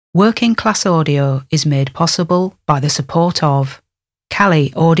Working Class Audio is made possible by the support of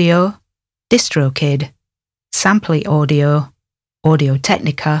Kali Audio, DistroKid, Sampley Audio, Audio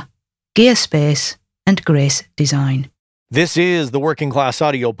Technica, Gearspace, and Grace Design. This is the Working Class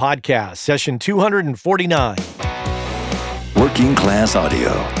Audio Podcast, session 249. Working Class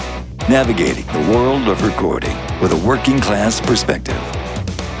Audio, navigating the world of recording with a working class perspective.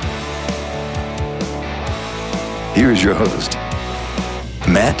 Here's your host,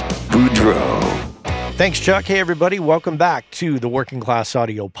 Matt Boudreau. Thanks, Chuck. Hey, everybody. Welcome back to the Working Class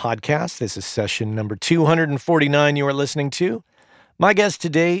Audio Podcast. This is session number 249 you are listening to. My guest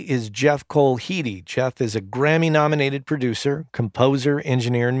today is Jeff Cole-Heady. Jeff is a Grammy-nominated producer, composer,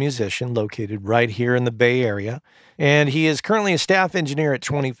 engineer, and musician located right here in the Bay Area. And he is currently a staff engineer at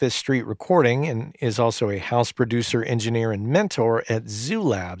 25th Street Recording and is also a house producer, engineer, and mentor at Zoo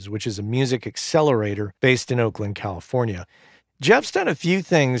Labs, which is a music accelerator based in Oakland, California. Jeff's done a few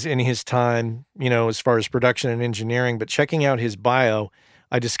things in his time, as far as production and engineering, but checking out his bio,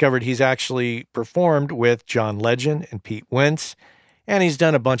 I discovered he's actually performed with John Legend and Pete Wentz, and he's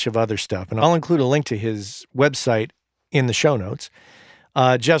done a bunch of other stuff. And I'll include a link to his website in the show notes.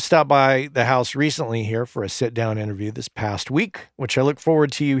 Jeff stopped by the house recently here for a sit-down interview this past week, which I look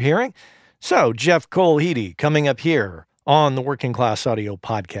forward to you hearing. So, Jeff Cole-Heady coming up here on the Working Class Audio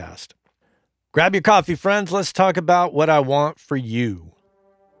Podcast. Grab your coffee, friends. Let's talk about what I want for you.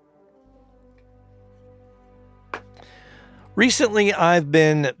 Recently, I've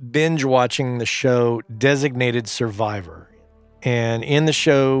been binge watching the show Designated Survivor. And in the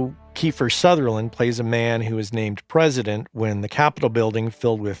show, Kiefer Sutherland plays a man who is named president when the Capitol building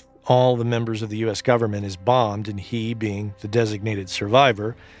filled with all the members of the U.S. government is bombed, and he, being the designated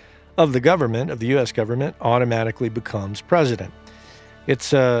survivor of the government, of the U.S. government, automatically becomes president.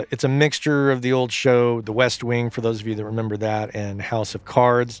 It's a mixture of the old show, The West Wing, for those of you that remember that, and House of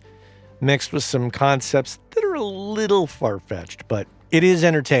Cards, mixed with some concepts that are a little far-fetched, but it is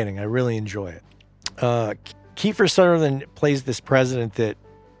entertaining. I really enjoy it. Kiefer Sutherland plays this president that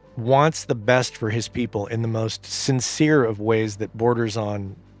wants the best for his people in the most sincere of ways that borders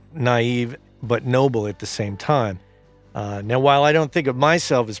on naive but noble at the same time. Now, while I don't think of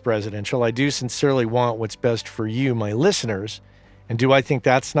myself as presidential, I do sincerely want what's best for you, my listeners. And do I think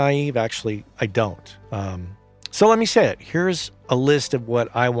that's naive? Actually, I don't. So let me say it. Here's a list of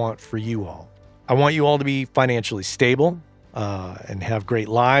what I want for you all. I want you all to be financially stable and have great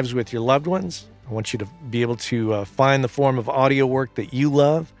lives with your loved ones. I want you to be able to find the form of audio work that you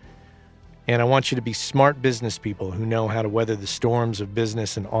love. And I want you to be smart business people who know how to weather the storms of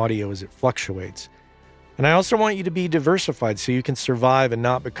business and audio as it fluctuates. And I also want you to be diversified so you can survive and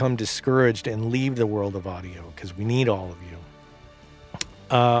not become discouraged and leave the world of audio, because we need all of you.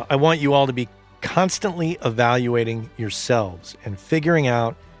 I want you all to be constantly evaluating yourselves and figuring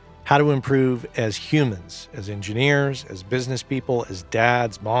out how to improve as humans, as engineers, as business people, as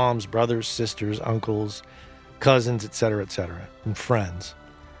dads, moms, brothers, sisters, uncles, cousins, etc., and friends.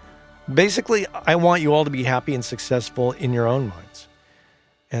 Basically, I want you all to be happy and successful in your own minds.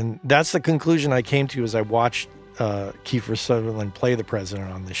 And that's the conclusion I came to as I watched Kiefer Sutherland play the president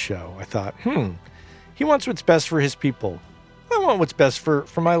on this show. I thought, he wants what's best for his people. I want what's best for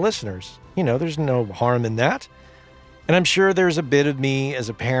my listeners. There's no harm in that. And I'm sure there's a bit of me as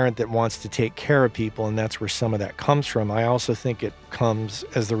a parent that wants to take care of people, and that's where some of that comes from. I also think it comes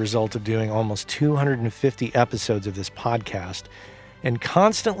as the result of doing almost 250 episodes of this podcast and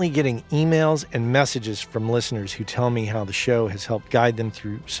constantly getting emails and messages from listeners who tell me how the show has helped guide them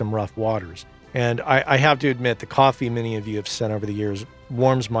through some rough waters. And I have to admit, the coffee many of you have sent over the years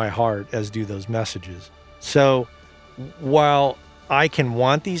warms my heart, as do those messages. So while I can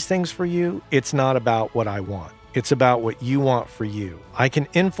want these things for you, it's not about what I want. It's about what you want for you. I can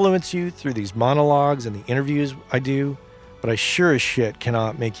influence you through these monologues and the interviews I do, but I sure as shit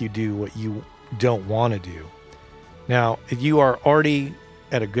cannot make you do what you don't want to do. Now, if you are already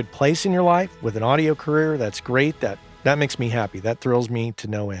at a good place in your life with an audio career, that's great. That makes me happy. That thrills me to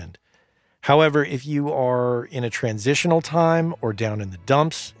no end. However, if you are in a transitional time or down in the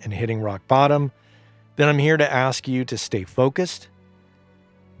dumps and hitting rock bottom, then I'm here to ask you to stay focused.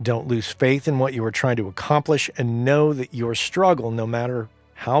 Don't lose faith in what you are trying to accomplish, and know that your struggle, no matter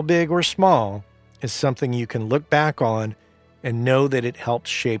how big or small, is something you can look back on and know that it helped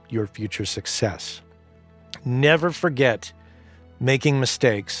shape your future success. Never forget making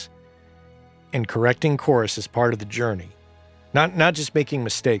mistakes and correcting course is part of the journey. Not just making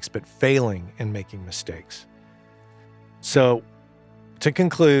mistakes, but failing and making mistakes. So, to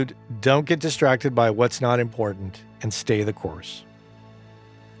conclude, don't get distracted by what's not important and stay the course.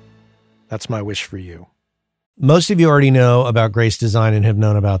 That's my wish for you. Most of you already know about Grace Design and have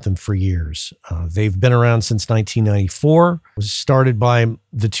known about them for years. They've been around since 1994. It was started by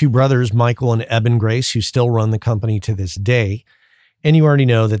the two brothers, Michael and Eben Grace, who still run the company to this day. And you already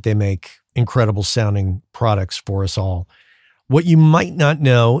know that they make incredible sounding products for us all. What you might not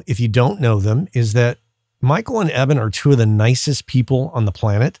know if you don't know them is that Michael and Eben are two of the nicest people on the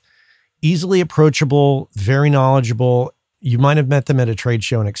planet, easily approachable, very knowledgeable. You might have met them at a trade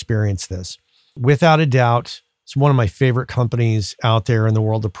show and experienced this. Without a doubt, it's one of my favorite companies out there in the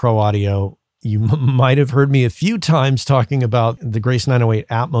world of pro audio. You might have heard me a few times talking about the Grace 908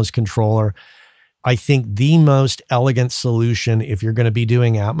 Atmos controller. I think the most elegant solution, if you're going to be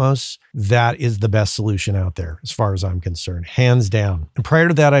doing Atmos, that is the best solution out there, as far as I'm concerned, hands down. And prior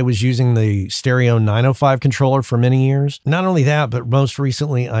to that, I was using the Stereo 905 controller for many years. Not only that, but most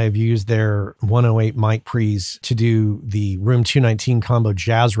recently, I've used their 108 mic pre's to do the Room 219 combo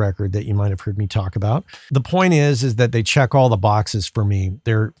jazz record that you might have heard me talk about. The point is that they check all the boxes for me.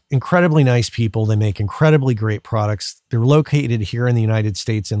 They're incredibly nice people. They make incredibly great products. They're located here in the United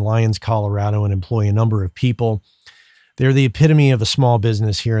States in Lyons, Colorado, and employ a number of people. They're the epitome of a small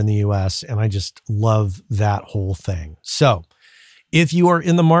business here in the US, and I just love that whole thing. So if you are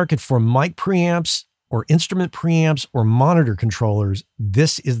in the market for mic preamps or instrument preamps or monitor controllers,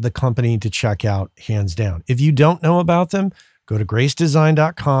 this is the company to check out, hands down. If you don't know about them, go to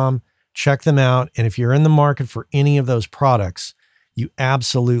gracedesign.com, check them out. And if you're in the market for any of those products, you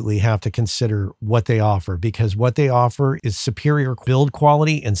absolutely have to consider what they offer, because what they offer is superior build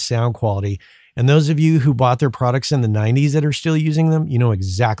quality and sound quality. And those of you who bought their products in the 90s that are still using them, you know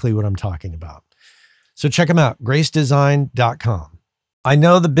exactly what I'm talking about. So check them out, gracedesign.com. I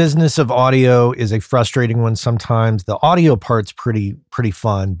know the business of audio is a frustrating one sometimes. The audio part's pretty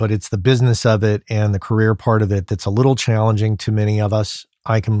fun, but it's the business of it and the career part of it that's a little challenging to many of us.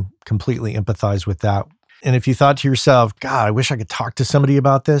 I can completely empathize with that. And if you thought to yourself, God, I wish I could talk to somebody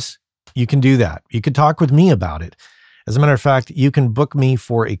about this, you can do that. You could talk with me about it. As a matter of fact, you can book me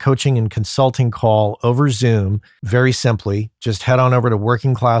for a coaching and consulting call over Zoom very simply. Just head on over to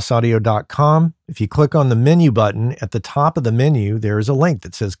workingclassaudio.com. If you click on the menu button at the top of the menu, there is a link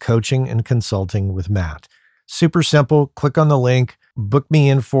that says Coaching and Consulting with Matt. Super simple. Click on the link, book me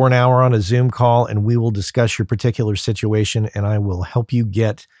in for an hour on a Zoom call, and we will discuss your particular situation, and I will help you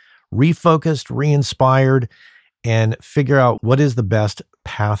get refocused, re-inspired, and figure out what is the best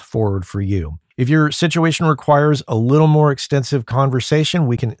path forward for you. If your situation requires a little more extensive conversation,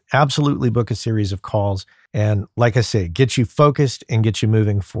 we can absolutely book a series of calls and, like I say, get you focused and get you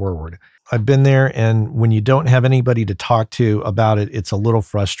moving forward. I've been there, and when you don't have anybody to talk to about it, it's a little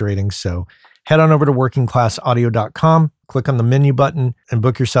frustrating. So head on over to workingclassaudio.com, click on the menu button, and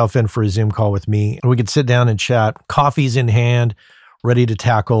book yourself in for a Zoom call with me. And we can sit down and chat, coffees in hand, ready to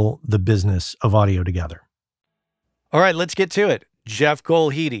tackle the business of audio together. All right, let's get to it. Jeff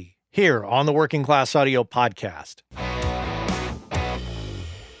Golhede, here on the Working Class Audio Podcast.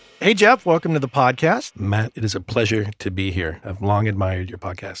 Hey, Jeff, welcome to the podcast. Matt, it is a pleasure to be here. I've long admired your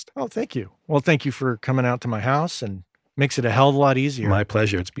podcast. Oh, thank you. Well, thank you for coming out to my house, and makes it a hell of a lot easier. My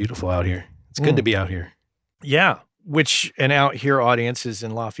pleasure. It's beautiful out here. It's good to be out here. Yeah, which an out here audience is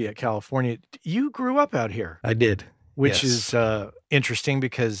in Lafayette, California. You grew up out here. I did. Which is interesting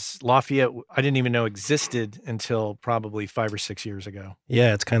because Lafayette, I didn't even know existed until probably 5 or 6 years ago.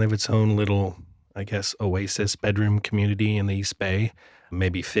 Yeah, it's kind of its own little, I guess, oasis bedroom community in the East Bay,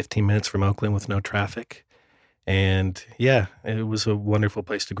 maybe 15 minutes from Oakland with no traffic. And yeah, it was a wonderful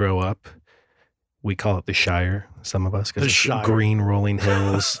place to grow up. We call it the Shire, some of us, because it's green rolling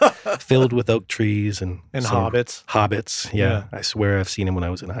hills filled with oak trees and hobbits. Hobbits, yeah. I swear I've seen them when I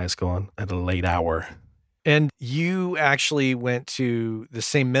was in high school at a late hour. And you actually went to the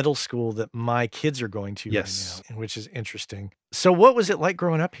same middle school that my kids are going to right now, which is interesting. So what was it like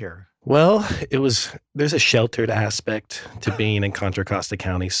growing up here? Well, there's a sheltered aspect to being in Contra Costa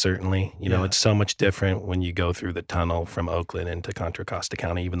County, certainly. You know, it's so much different when you go through the tunnel from Oakland into Contra Costa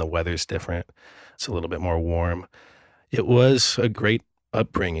County. Even the weather's different. It's a little bit more warm. It was a great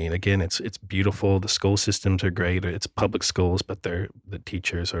upbringing. Again, it's beautiful. The school systems are great. It's public schools, but the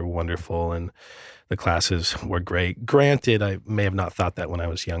teachers are wonderful, and the classes were great. Granted, I may have not thought that when I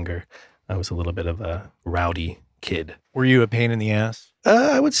was younger. I was a little bit of a rowdy kid. Were you a pain in the ass?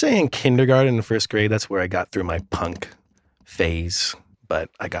 I would say in kindergarten and first grade, that's where I got through my punk phase, but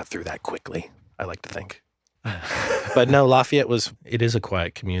I got through that quickly, I like to think. But no, Lafayette it is a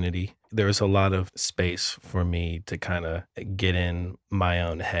quiet community. There was a lot of space for me to kind of get in my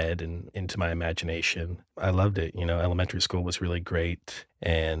own head and into my imagination. I loved it. You know, elementary school was really great.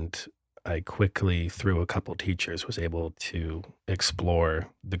 And I quickly, through a couple teachers, was able to explore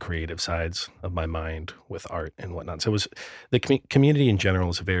the creative sides of my mind with art and whatnot. So it was the community in general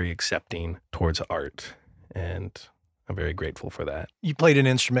is very accepting towards art, and I'm very grateful for that. You played an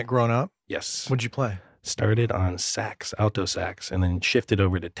instrument growing up? Yes. What'd you play? Started on sax, alto sax, and then shifted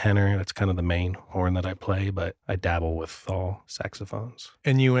over to tenor. That's kind of the main horn that I play, but I dabble with all saxophones.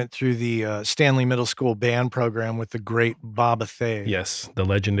 And you went through the Stanley Middle School band program with the great Bob Athey. Yes, the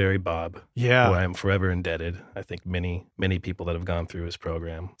legendary Bob. Yeah. Who I am forever indebted. I think many people that have gone through his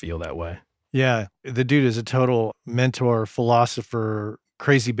program feel that way. Yeah. The dude is a total mentor, philosopher,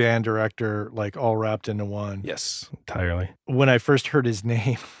 crazy band director, like all wrapped into one. Yes, entirely. When I first heard his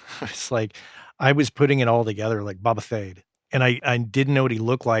name, it's like, I was putting it all together like Bob Athey. And I didn't know what he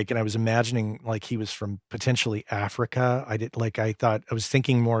looked like. And I was imagining like he was from potentially Africa. I was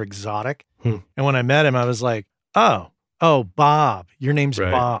thinking more exotic. And when I met him, I was like, oh, Bob, your name's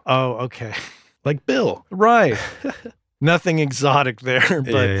Right. Bob. Oh, okay. Like Bill. Right. Nothing exotic there,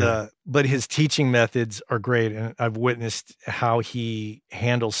 but Yeah. But his teaching methods are great. And I've witnessed how he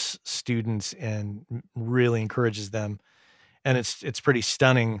handles students and really encourages them. And it's pretty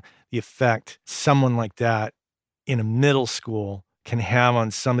stunning the effect someone like that in a middle school can have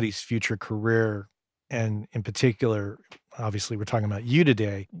on somebody's future career. And in particular, obviously, we're talking about you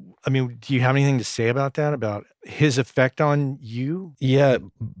today. I mean, do you have anything to say about that, about his effect on you? Yeah,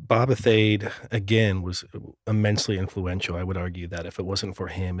 Bob Athey, again, was immensely influential. I would argue that if it wasn't for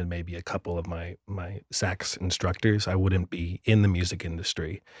him and maybe a couple of my sax instructors, I wouldn't be in the music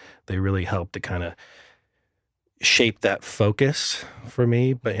industry. They really helped to kind of shape that focus for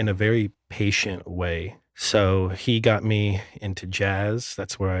me, but in a very patient way. So he got me into jazz.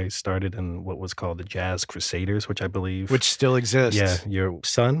 That's where I started in what was called the Jazz Crusaders, which I believe... Which still exists. Yeah, your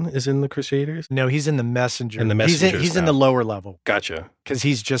son is in the Crusaders? No, he's in the Messenger. In the Messengers He's in now. the lower level Gotcha. because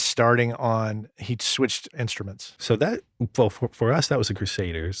he's just starting on, he switched instruments. So that, well, for us, that was the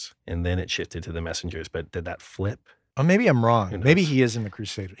Crusaders, and then it shifted to the Messengers. But did that flip? Oh, maybe I'm wrong. Who knows? Maybe he is in the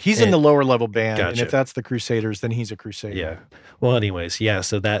Crusaders. He's in the lower level band. And Gotcha. if that's the Crusaders, then he's a Crusader. Yeah. Well, anyways, yeah.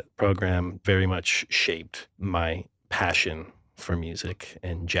 So that program very much shaped my passion for music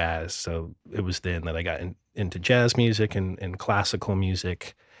and jazz. So it was then that I got into jazz music and classical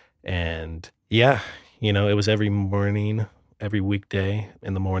music. And yeah, you know, it was every morning, every weekday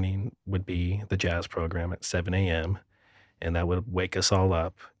in the morning would be the jazz program at 7 a.m. And that would wake us all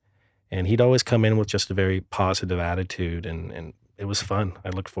up. And he'd always come in with just a very positive attitude, and it was fun. I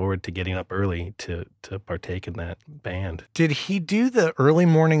looked forward to getting up early to partake in that band. Did he do the early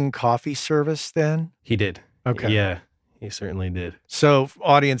morning coffee service then? He did. Okay. Yeah, he certainly did. So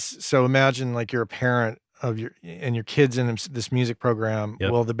audience, so imagine like you're a parent of your kid's in this music program.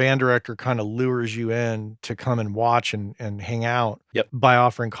 Yep. Well, the band director kind of lures you in to come and watch and hang out Yep. by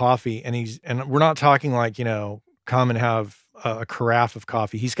offering coffee. And we're not talking like, you know, come and have a carafe of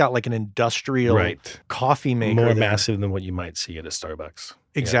coffee. He's got like an industrial Right. coffee maker. More there. massive than what you might see at a Starbucks.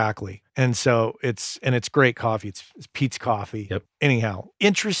 Exactly. And so it's great coffee. It's Pete's coffee. Yep. Anyhow,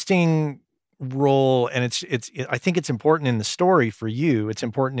 interesting role. And I think it's important in the story for you. It's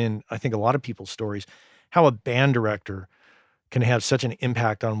important in, I think, a lot of people's stories, how a band director can have such an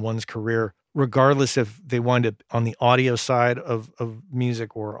impact on one's career, regardless if they wind up on the audio side of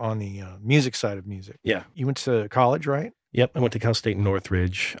music or on the music side of music. Yeah. You went to college, right? Yep. I went to Cal State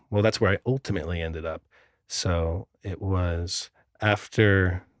Northridge. Well, that's where I ultimately ended up. So it was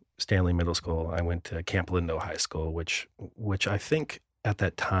after Stanley Middle School, I went to Camp Lindo High School, which I think at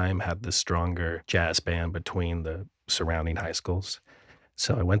that time had the stronger jazz band between the surrounding high schools.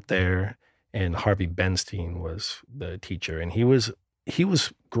 So I went there, and Harvey Benstein was the teacher, and he was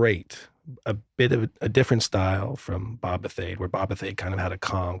great. A bit of a different style from Bob Athey, where Bob Athey kind of had a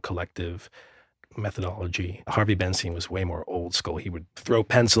calm, collective methodology. Harvey Benstein was way more old school. He would throw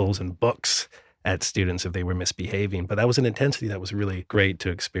pencils and books at students if they were misbehaving, but that was an intensity that was really great to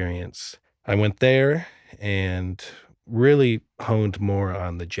experience. I went there and really honed more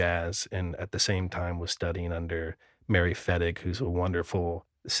on the jazz, and at the same time was studying under Mary Fettig, who's a wonderful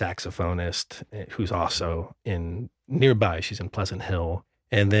saxophonist who's also nearby. She's in Pleasant Hill.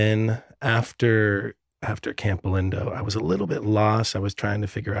 And then after Camp Lindo, I was a little bit lost. I was trying to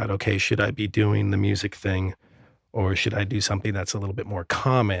figure out, okay, should I be doing the music thing or should I do something that's a little bit more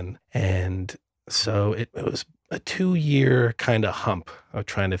common? And so it was a 2-year kind of hump of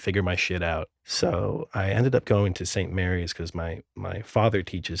trying to figure my shit out. So I ended up going to St. Mary's because my father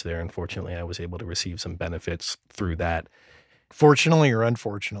teaches there. Unfortunately, I was able to receive some benefits through that. Fortunately or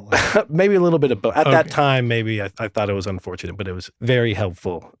unfortunately? Maybe a little bit of both. At Okay. that time, maybe I thought it was unfortunate, but it was very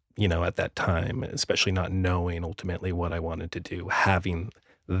helpful, you know, at that time, especially not knowing ultimately what I wanted to do, having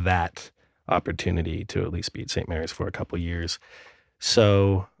that opportunity to at least be at St. Mary's for a couple years.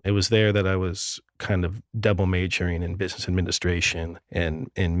 So it was there that I was kind of double majoring in business administration and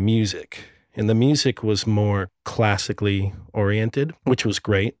in music. And the music was more classically oriented, which was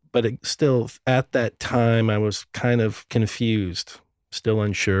great. But it still, at that time, I was kind of confused, still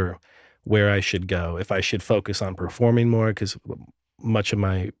unsure where I should go, if I should focus on performing more, because much of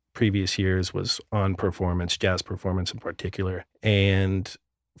my previous years was on performance, jazz performance in particular. And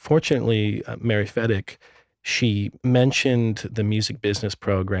fortunately, Mary Feddick, she mentioned the music business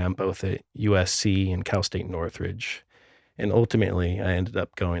program both at USC and Cal State Northridge. And ultimately, I ended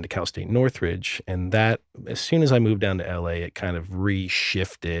up going to Cal State Northridge. And that, as soon as I moved down to LA, it kind of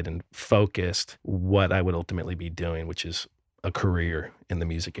reshifted and focused what I would ultimately be doing, which is a career in the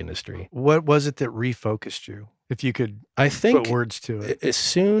music industry. What was it that refocused you? If you could put words to it. As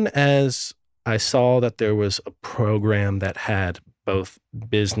soon as I saw that there was a program that had both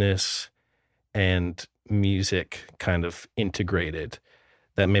business and music kind of integrated,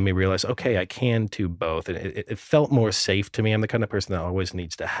 that made me realize, okay, I can do both. And it felt more safe to me. I'm the kind of person that always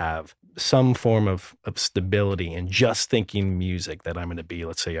needs to have some form of stability, and just thinking music, that I'm going to be,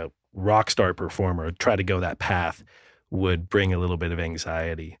 let's say, a rock star performer, try to go that path, would bring a little bit of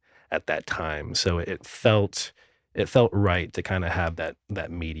anxiety at that time. So it felt right to kind of have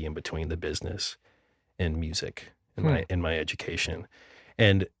that medium between the business and music in my education.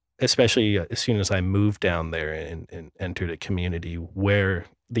 And especially as soon as I moved down there and entered a community where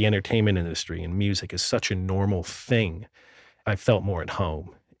the entertainment industry and music is such a normal thing, I felt more at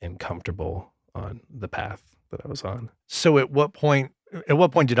home and comfortable on the path that I was on. So at what point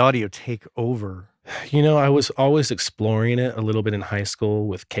did audio take over? You know, I was always exploring it a little bit in high school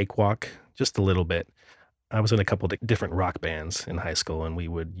with Cakewalk, just a little bit. I was in a couple of different rock bands in high school, and we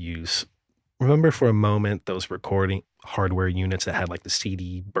would remember for a moment, those recording hardware units that had like the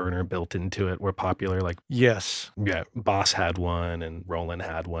CD burner built into it were popular. Like, yes. Yeah, Boss had one and Roland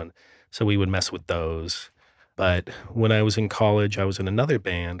had one. So we would mess with those. But when I was in college, I was in another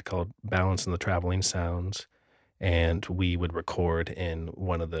band called Balance and the Traveling Sounds, and we would record in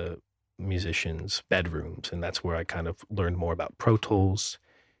one of the musicians' bedrooms. And that's where I kind of learned more about Pro Tools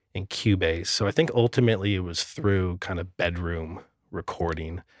and Cubase. So I think ultimately it was through kind of bedroom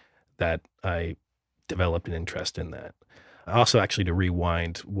recording that I developed an interest in that. Also, actually, to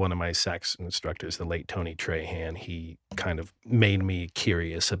rewind, one of my sax instructors, the late Tony Trahan, he kind of made me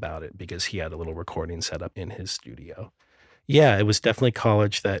curious about it because he had a little recording set up in his studio. Yeah, it was definitely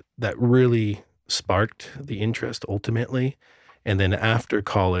college that really sparked the interest ultimately. And then after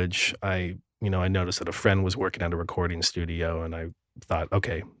college, I noticed that a friend was working at a recording studio, and I thought,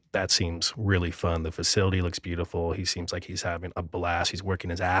 okay, that seems really fun. The facility looks beautiful. He seems like he's having a blast. He's working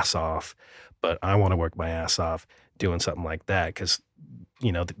his ass off, but I want to work my ass off doing something like that because,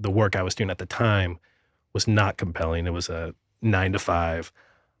 the work I was doing at the time was not compelling. It was a 9-to-5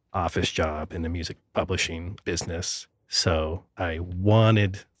 office job in the music publishing business. So I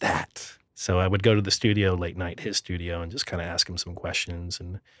wanted that. So I would go to the studio late night, his studio, and just kind of ask him some questions,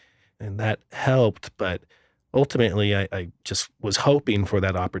 and that helped. But ultimately, I just was hoping for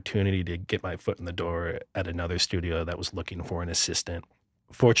that opportunity to get my foot in the door at another studio that was looking for an assistant.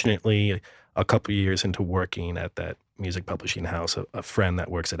 Fortunately, a couple of years into working at that music publishing house, a friend that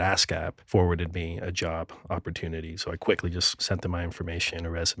works at ASCAP forwarded me a job opportunity. So I quickly just sent them my information,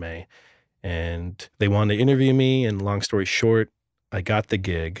 a resume, and they wanted to interview me. And long story short, I got the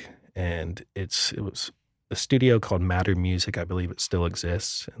gig, and it was a studio called Matter Music. I believe it still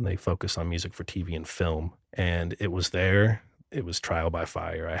exists, and they focus on music for TV and film. And it was trial by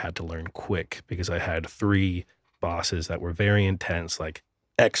fire. I had to learn quick because I had 3 bosses that were very intense, like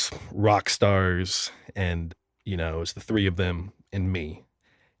ex-rock stars, and, it was the 3 of them and me,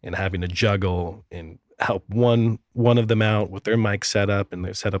 and having to juggle and help one of them out with their mic setup, and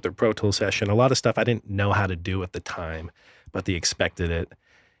they set up their Pro Tools session. A lot of stuff I didn't know how to do at the time, but they expected it.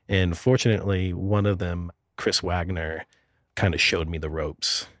 And fortunately, one of them, Chris Wagner, kind of showed me the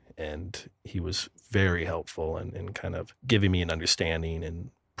ropes, and he was very helpful in kind of giving me an understanding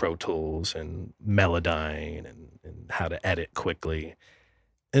in Pro Tools and Melodyne and how to edit quickly.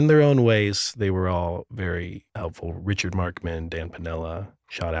 In their own ways, they were all very helpful. Richard Markman, Dan Pinella,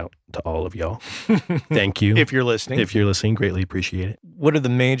 shout out to all of y'all. Thank you. If you're listening, greatly appreciate it. What are the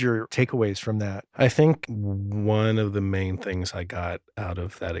major takeaways from that? I think one of the main things I got out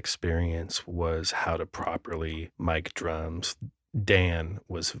of that experience was how to properly mic drums. Dan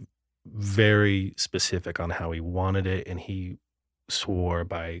was very specific on how he wanted it, and he swore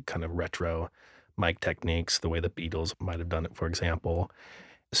by kind of retro mic techniques, the way the Beatles might have done it, for example.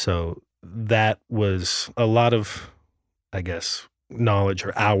 So that was a lot of, I guess, knowledge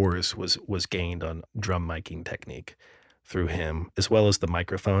or hours was gained on drum miking technique through him, as well as the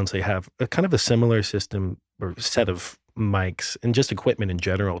microphones. They have a kind of a similar system or set of mics and just equipment in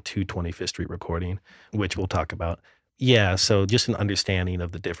general to 25th Street Recording, which we'll talk about. Yeah, so just an understanding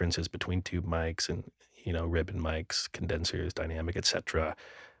of the differences between tube mics and, ribbon mics, condensers, dynamic, etc.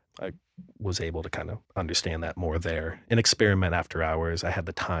 I was able to kind of understand that more there and experiment after hours. I had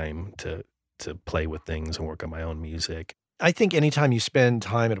the time to play with things and work on my own music. I think anytime you spend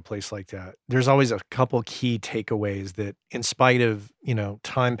time at a place like that, there's always a couple key takeaways that, in spite of,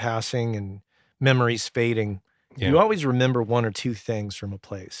 time passing and memories fading, you always remember one or two things from a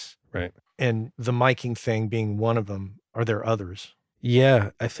place. Right. And the miking thing being one of them. Are there others?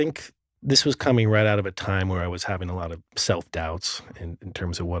 Yeah, I think this was coming right out of a time where I was having a lot of self-doubts in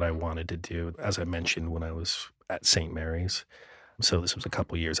terms of what I wanted to do, as I mentioned, when I was at St. Mary's. So this was a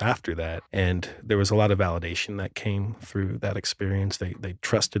couple years after that. And there was a lot of validation that came through that experience. They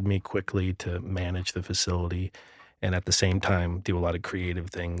trusted me quickly to manage the facility and at the same time do a lot of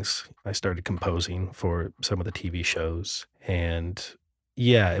creative things. I started composing for some of the TV shows. And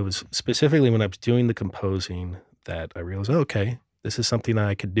yeah, it was specifically when I was doing the composing that I realized, okay, this is something that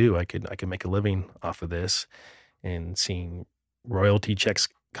I could do. I could make a living off of this. And seeing royalty checks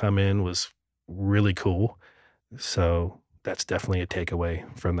come in was really cool. So that's definitely a takeaway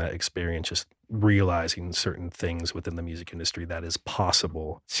from that experience, just realizing certain things within the music industry that is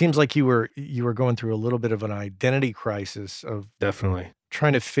possible. Seems like you were going through a little bit of an identity crisis of Definitely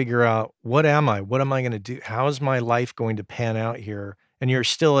trying to figure out, what am I? What am I going to do? How is my life going to pan out here? And you're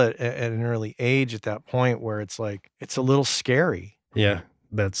still at an early age at that point where it's like, it's a little scary. Yeah,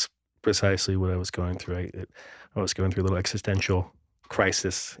 that's precisely what I was going through. I was going through a little existential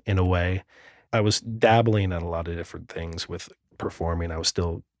crisis in a way. I was dabbling in a lot of different things with performing. I was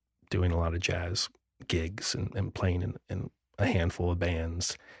still doing a lot of jazz gigs and playing in a handful of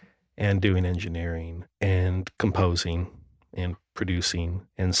bands and doing engineering and composing and producing.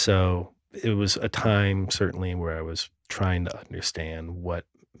 And so it was a time certainly where I was trying to understand what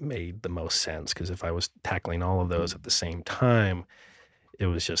made the most sense, because if I was tackling all of those at the same time, it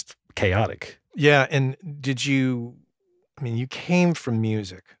was just chaotic. Yeah. And you came from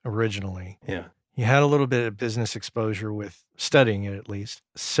music originally. Yeah. You had a little bit of business exposure with studying it, at least.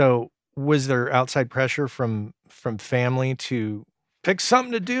 So was there outside pressure from family to pick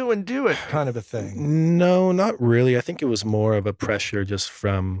something to do and do it, kind of a thing? No, not really. I think it was more of a pressure just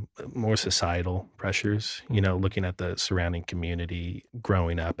from more societal pressures. Looking at the surrounding community,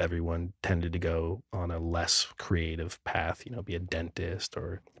 growing up, everyone tended to go on a less creative path, be a dentist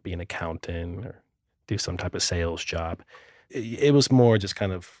or be an accountant or do some type of sales job. It was more just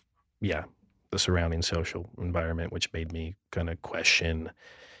kind of, the surrounding social environment, which made me kind of question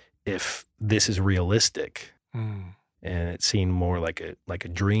if this is realistic. Mm. And it seemed more like a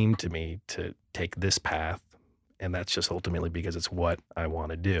dream to me to take this path. And that's just ultimately because it's what I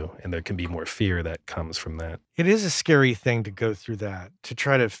want to do. And there can be more fear that comes from that. It is a scary thing to go through that, to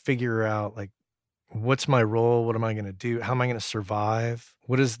try to figure out, like, what's my role? What am I going to do? How am I going to survive?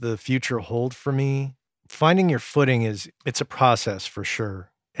 What does the future hold for me? Finding your footing it's a process for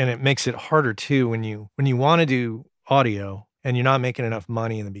sure. And it makes it harder too when you want to do audio and you're not making enough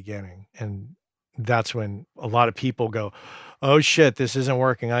money in the beginning. And that's when a lot of people go, oh shit, this isn't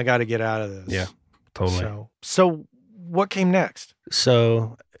working. I got to get out of this. Yeah, totally. So what came next?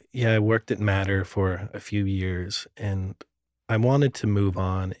 So I worked at Matter for a few years and I wanted to move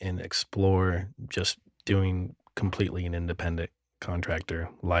on and explore just doing completely an independent contractor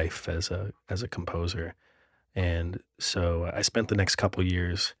life as a composer. And so I spent the next couple of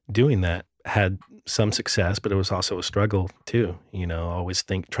years doing that, had some success, but it was also a struggle too. Always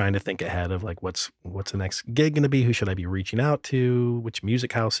trying to think ahead of like, what's the next gig going to be? Who should I be reaching out to? Which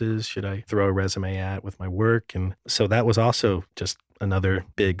music houses should I throw a resume at with my work? And so that was also just another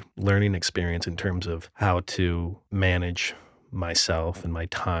big learning experience in terms of how to manage myself and my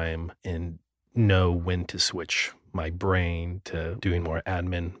time and know when to switch my brain to doing more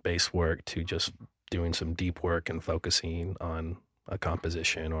admin-based work to just doing some deep work and focusing on a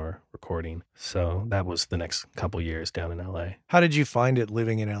composition or recording. So that was the next couple years down in LA. How did you find it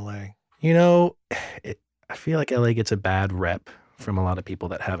living in LA? I feel like LA gets a bad rep from a lot of people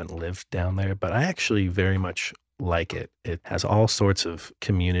that haven't lived down there, but I actually very much like it. It has all sorts of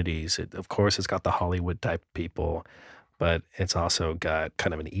communities. Of course, it's got the Hollywood type people, but it's also got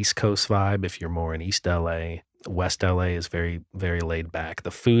kind of an East Coast vibe if you're more in East LA. West LA is very, very laid back.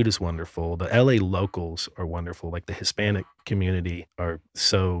 The food is wonderful. The LA locals are wonderful. Like the Hispanic community are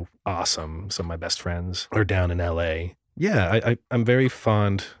so awesome. Some of my best friends are down in LA. Yeah, I'm very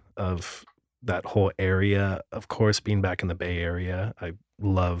fond of that whole area. Of course, being back in the Bay Area, I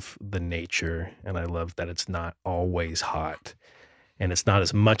love the nature, and I love that it's not always hot and it's not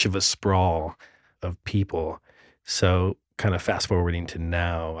as much of a sprawl of people. So kind of fast forwarding to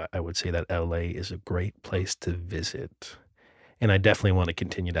now, I would say that LA is a great place to visit. And I definitely want to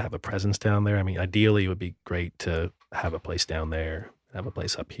continue to have a presence down there. I mean, ideally, it would be great to have a place down there, have a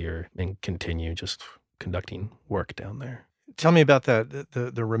place up here, and continue just conducting work down there. Tell me about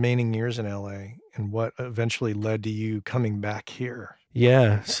the remaining years in LA and what eventually led to you coming back here.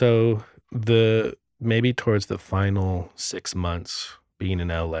 Yeah, so maybe towards the final 6 months being in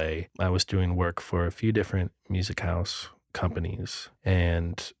LA, I was doing work for a few different music house companies,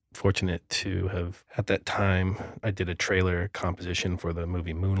 and fortunate to have, at that time, I did a trailer composition for the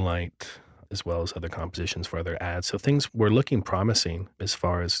movie Moonlight, as well as other compositions for other ads. So things were looking promising as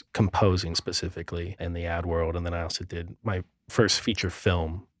far as composing specifically in the ad world. And then I also did my first feature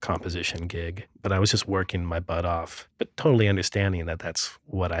film composition gig, but I was just working my butt off, but totally understanding that that's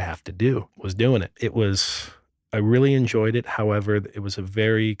what I have to do, was doing it. I really enjoyed it. However, it was a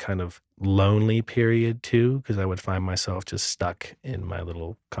very kind of lonely period too, because I would find myself just stuck in my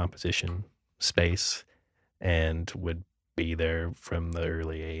little composition space and would be there from the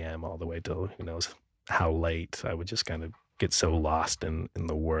early AM all the way till who knows how late. I would just kind of get so lost in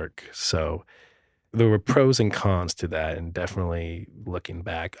the work. So there were pros and cons to that. And definitely looking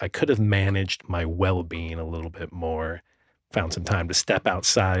back, I could have managed my well-being a little bit more, found some time to step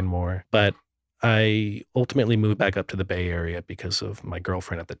outside more. But I ultimately moved back up to the Bay Area because of my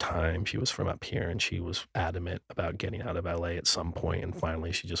girlfriend at the time. She was from up here and she was adamant about getting out of LA at some point, and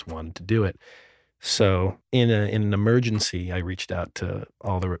finally she just wanted to do it. So in an emergency, I reached out to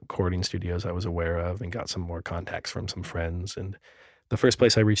all the recording studios I was aware of and got some more contacts from some friends. And the first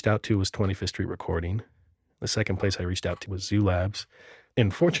place I reached out to was 25th Street Recording. The second place I reached out to was Zoo Labs.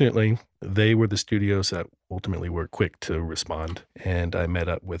 And fortunately, they were the studios that ultimately were quick to respond. And I met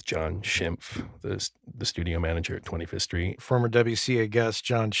up with John Schimpf, the studio manager at 25th Street. Former WCA guest,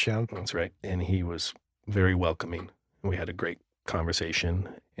 John Schimpf. That's right. And he was very welcoming. We had a great conversation.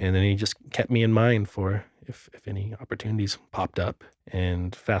 And then he just kept me in mind for if any opportunities popped up.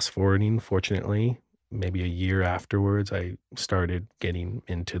 And fast forwarding, fortunately, maybe a year afterwards, I started getting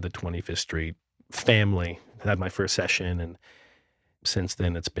into the 25th Street family. I had my first session, and since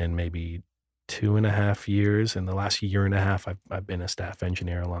then it's been maybe 2.5 years. In the last year and a half, I've been a staff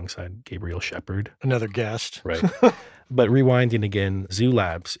engineer alongside Gabriel Shepard. Another guest. Right. But rewinding again, Zoo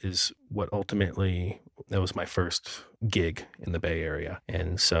Labs is what ultimately, that was my first gig in the Bay Area.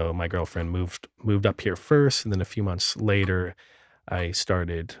 And so my girlfriend moved up here first, and then a few months later, I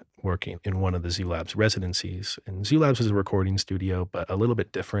started working in one of the Zoo Labs residencies. And Zoo Labs is a recording studio, but a little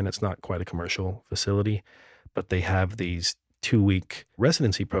bit different. It's not quite a commercial facility, but they have these 2-week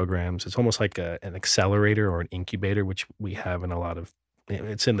residency programs. It's almost like an accelerator or an incubator, which we have in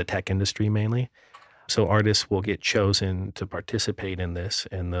it's in the tech industry mainly. So artists will get chosen to participate in this,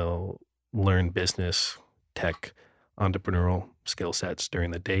 and they'll learn business, tech, entrepreneurial skill sets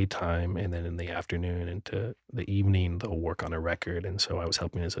during the daytime, and then in the afternoon into the evening, they'll work on a record. And so I was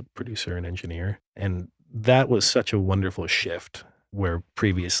helping as a producer and engineer. And that was such a wonderful shift, where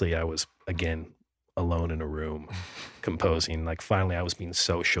previously I was, again, alone in a room composing. Like finally I was being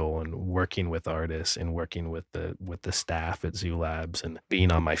social and working with artists and working with the staff at Zoo Labs and being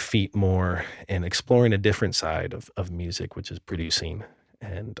on my feet more and exploring a different side of music, which is producing.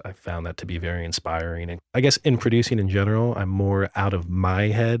 And I found that to be very inspiring. And I guess in producing in general, I'm more out of my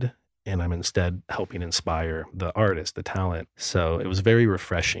head and I'm instead helping inspire the artist, the talent. So it was very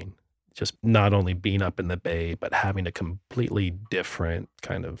refreshing, just not only being up in the Bay, but having a completely different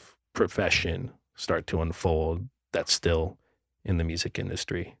kind of profession start to unfold that's still in the music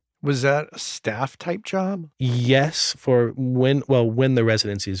industry. Was that a staff type job? Yes, when the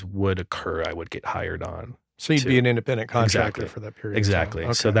residencies would occur, I would get hired on. So you'd be an independent contractor for that period. Exactly. Of time.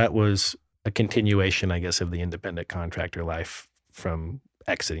 Okay. So that was a continuation, I guess, of the independent contractor life from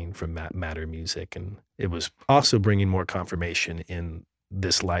exiting from Matter Music. And it was also bringing more confirmation in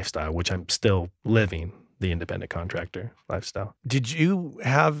this lifestyle, which I'm still living, the independent contractor lifestyle. Did you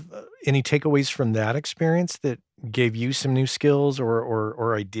have any takeaways from that experience that gave you some new skills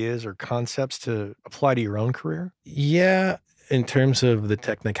or ideas or concepts to apply to your own career? Yeah. In terms of the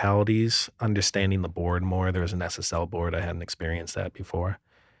technicalities, understanding the board more, there was an SSL board. I hadn't experienced that before.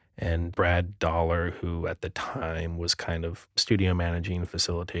 And Brad Dollar, who at the time was kind of studio managing,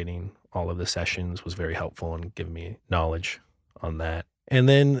 facilitating all of the sessions, was very helpful in giving me knowledge on that. And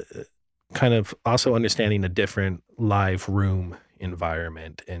then kind of also understanding a different live room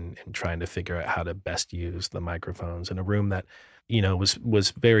environment and trying to figure out how to best use the microphones in a room that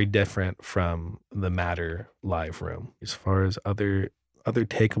was very different from the Matter live room. As far as other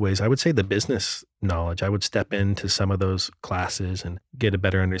takeaways, I would say the business knowledge. I would step into some of those classes and get a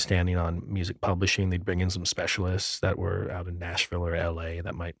better understanding on music publishing. They'd bring in some specialists that were out in Nashville or LA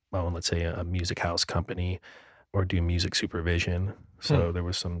that might own, let's say, a music house company or do music supervision. So there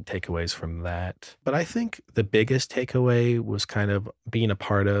was some takeaways from that. But I think the biggest takeaway was kind of being a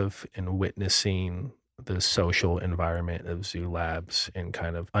part of and witnessing the social environment of Zoo Labs and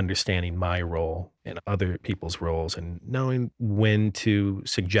kind of understanding my role and other people's roles and knowing when to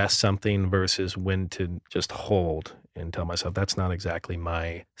suggest something versus when to just hold and tell myself that's not exactly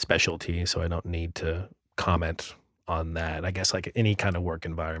my specialty, so I don't need to comment on that. I guess like any kind of work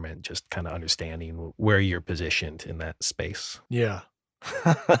environment, just kind of understanding where you're positioned in that space. Yeah.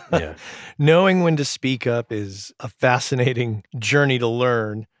 Yeah. Knowing when to speak up is a fascinating journey to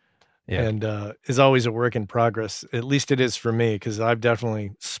learn. Yeah. And is always a work in progress. At least it is for me, because I've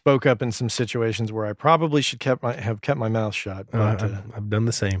definitely spoke up in some situations where I probably should have kept my mouth shut. But, I've done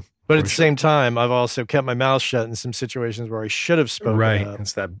the same. But at the same time, I've also kept my mouth shut in some situations where I should have spoken right. up.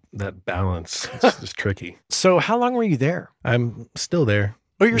 It's that balance. It's just tricky. So how long were you there? I'm still there.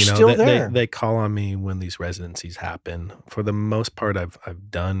 Oh, you're still there. They call on me when these residencies happen. For the most part, I've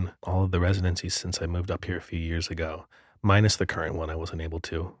done all of the residencies since I moved up here a few years ago. Minus the current one, I wasn't able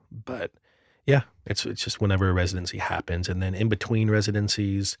to. But yeah, it's just whenever a residency happens. And then in between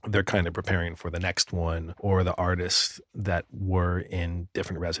residencies, they're kind of preparing for the next one, or the artists that were in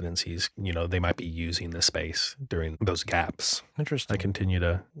different residencies, they might be using the space during those gaps. Interesting. I continue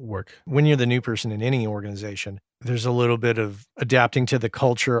to work. When you're the new person in any organization, there's a little bit of adapting to the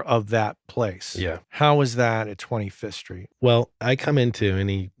culture of that place. Yeah. How was that at 25th Street? Well, I come into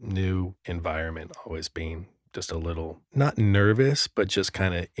any new environment always being just a little, not nervous, but just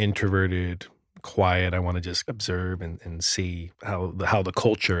kind of introverted, quiet. I want to just observe and see how the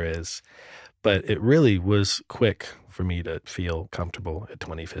culture is. But it really was quick for me to feel comfortable at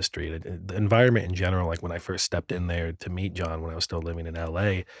 25th Street. The environment in general, like when I first stepped in there to meet John when I was still living in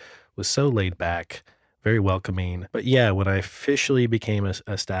LA, was so laid back, very welcoming. But yeah, when I officially became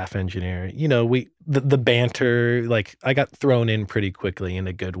a staff engineer, the banter, like I got thrown in pretty quickly in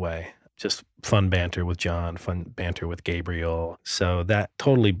a good way. Just fun banter with John, fun banter with Gabriel. So that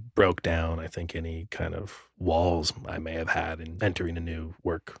totally broke down, I think, any kind of walls I may have had in entering a new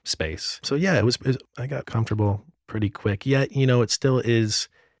workspace. So yeah, I got comfortable pretty quick. Yet, it still is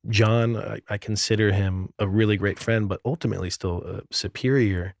John. I consider him a really great friend, but ultimately still a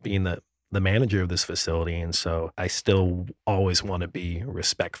superior, being the manager of this facility. And so I still always want to be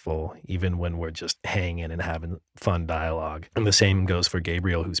respectful, even when we're just hanging and having fun dialogue. And the same goes for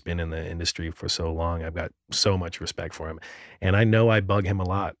Gabriel, who's been in the industry for so long. I've got so much respect for him. And I know I bug him a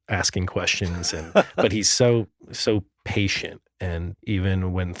lot asking questions, but he's so patient. And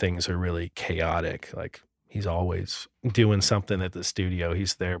even when things are really chaotic, like he's always doing something at the studio.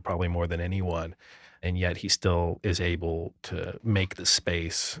 He's there probably more than anyone. And yet he still is able to make the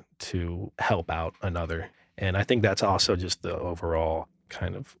space to help out another. And I think that's also just the overall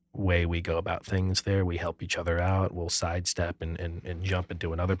kind of way we go about things there. We help each other out. We'll sidestep and jump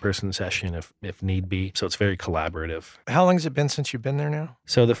into another person's session if need be. So it's very collaborative. How long has it been since you've been there now?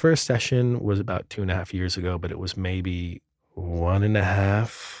 So the first session was about 2.5 years ago, but it was maybe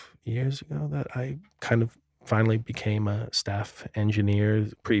 1.5 years ago that I kind of finally became a staff engineer.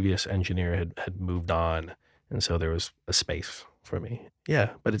 The previous engineer had moved on, and so there was a space for me.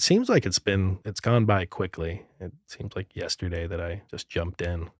 Yeah, but it seems like it's gone by quickly. It seems like yesterday that I just jumped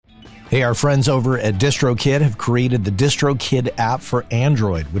in. Hey, our friends over at DistroKid have created the DistroKid app for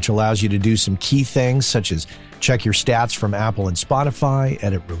Android, which allows you to do some key things such as check your stats from Apple and Spotify,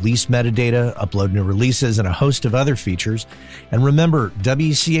 edit release metadata, upload new releases, and a host of other features. And remember,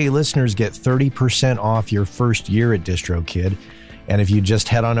 WCA listeners get 30% off your first year at DistroKid. And if you just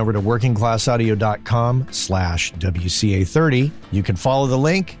head on over to workingclassaudio.com/WCA30, you can follow the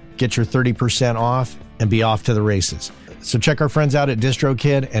link, get your 30% off, and be off to the races. So check our friends out at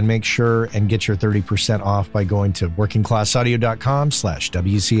DistroKid and make sure and get your 30% off by going to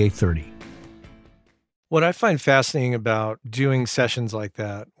workingclassaudio.com/WCA30. What I find fascinating about doing sessions like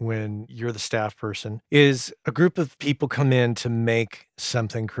that when you're the staff person is a group of people come in to make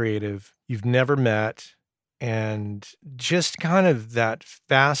something creative you've never met, and just kind of that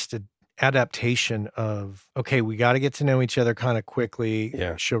fast adaptation of, okay, we got to get to know each other kind of quickly,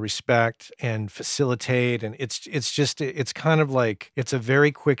 show respect and facilitate. And it's kind of like, it's a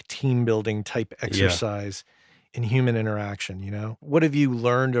very quick team building type exercise in human interaction, What have you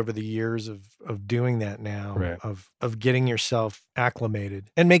learned over the years of doing that now, right. of getting yourself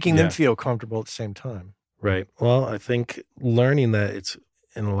acclimated and making them feel comfortable at the same time? Right. Well, I think learning that it's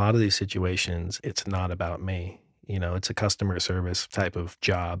in a lot of these situations, it's not about me. It's a customer service type of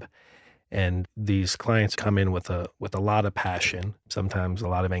job. And these clients come in with a lot of passion, sometimes a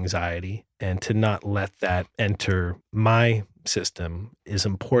lot of anxiety, and to not let that enter my system is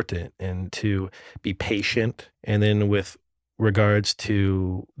important, and to be patient. And then with regards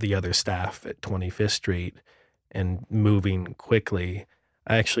to the other staff at 25th Street and moving quickly,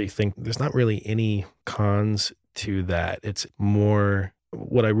 I actually think there's not really any cons to that. It's more,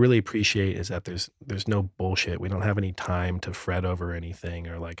 what I really appreciate is that there's no bullshit. We don't have any time to fret over anything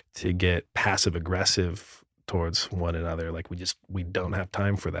or like to get passive aggressive towards one another. Like we don't have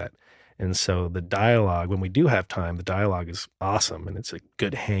time for that. And so the dialogue, when we do have time, the dialogue is awesome and it's a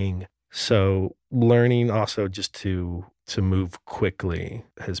good hang. So learning also just to move quickly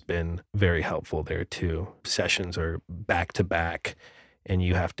has been very helpful there too. Sessions are back to back and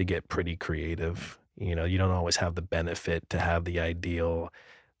you have to get pretty creative. You don't always have the benefit to have the ideal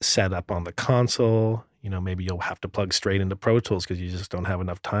setup on the console. Maybe you'll have to plug straight into Pro Tools because you just don't have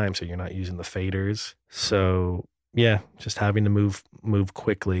enough time, so you're not using the faders. So yeah, just having to move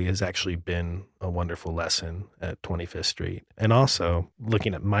quickly has actually been a wonderful lesson at 25th Street. And also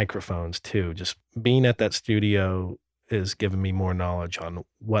looking at microphones too, just being at that studio has given me more knowledge on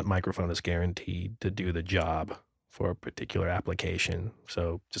what microphone is guaranteed to do the job for a particular application.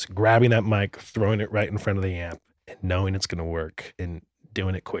 So just grabbing that mic, throwing it right in front of the amp and knowing it's going to work and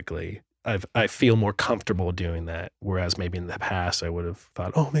doing it quickly. I feel more comfortable doing that. Whereas maybe in the past I would have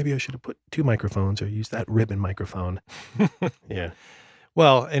thought, oh, maybe I should have put 2 microphones or use that ribbon microphone. Yeah.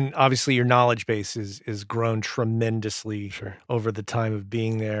 Well, and obviously your knowledge base is grown tremendously over the time of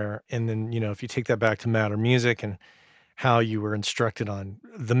being there. And then, if you take that back to Matter Music and how you were instructed on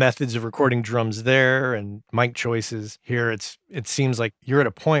the methods of recording drums there and mic choices here, it seems like you're at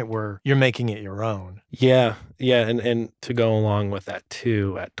a point where you're making it your own. Yeah. And to go along with that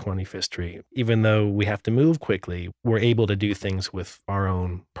too, at 25th Street, even though we have to move quickly, we're able to do things with our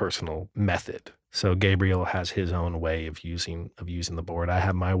own personal method. So Gabriel has his own way of using the board. I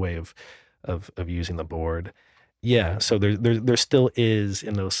have my way of using the board. Yeah. So there still is,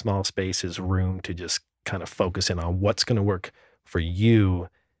 in those small spaces, room to just kind of focus in on what's going to work for you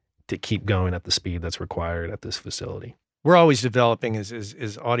to keep going at the speed that's required at this facility. We're always developing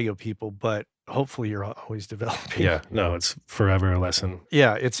as audio people, but hopefully you're always developing. Yeah, no, it's forever a lesson.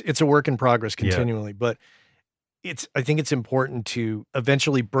 Yeah, it's a work in progress continually, but I think it's important to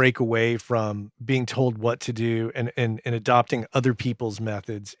eventually break away from being told what to do and adopting other people's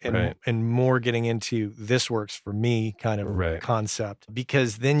methods and more getting into this works for me kind of concept,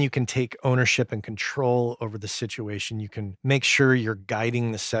 because then you can take ownership and control over the situation. You can make sure you're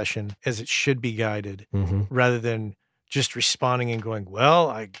guiding the session as it should be guided rather than just responding and going, well,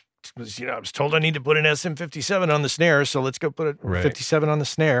 I was told I need to put an SM57 on the snare, so let's go put a 57 on the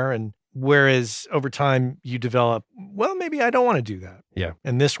snare. And whereas over time you develop, well, maybe I don't want to do that. Yeah.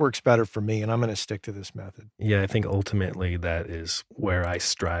 And this works better for me, and I'm going to stick to this method. Yeah, I think ultimately that is where I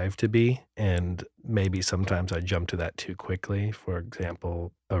strive to be. And maybe sometimes I jump to that too quickly. For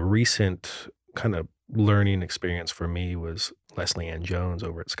example, a recent kind of learning experience for me was Leslie Ann Jones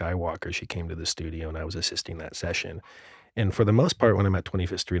over at Skywalker. She came to the studio and I was assisting that session. And for the most part, when I'm at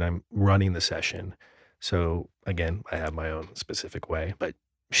 25th Street, I'm running the session. So again, I have my own specific way, but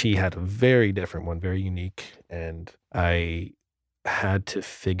she had a very different one, very unique. And I had to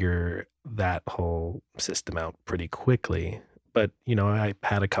figure that whole system out pretty quickly. But, I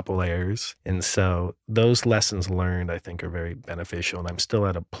had a couple layers. And so those lessons learned, I think, are very beneficial. And I'm still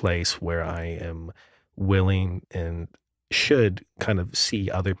at a place where I am willing and should kind of see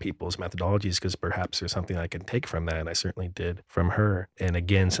other people's methodologies, because perhaps there's something I can take from that. And I certainly did from her. And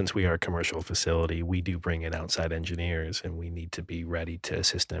again, since we are a commercial facility, we do bring in outside engineers and we need to be ready to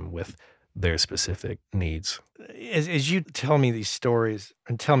assist them with their specific needs. As you tell me these stories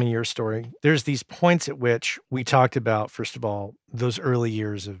and tell me your story, there's these points at which we talked about, first of all, those early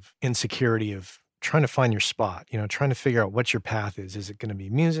years of insecurity of trying to find your spot, trying to figure out what your path is. Is it going to be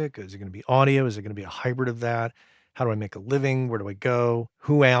music? Is it going to be audio? Is it going to be a hybrid of that? How do I make a living? Where do I go?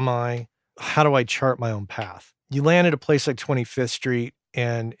 Who am I? How do I chart my own path? You land at a place like 25th Street,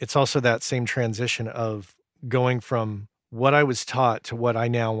 and it's also that same transition of going from what I was taught to what I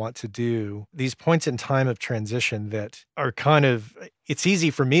now want to do. These points in time of transition that are it's easy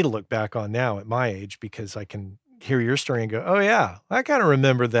for me to look back on now at my age, because I can hear your story and go, oh yeah, I kind of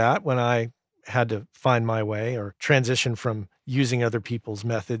remember that when I had to find my way or transition from using other people's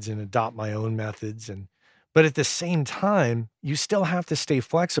methods and adopt my own methods. But at the same time, you still have to stay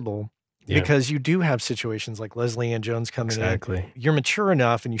flexible because you do have situations like Leslie Ann Jones coming Exactly. in. You're mature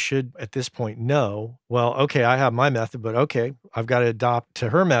enough and you should at this point know, well, okay, I have my method, but okay, I've got to adopt to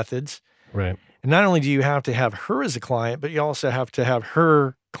her methods. Right. And not only do you have to have her as a client, but you also have to have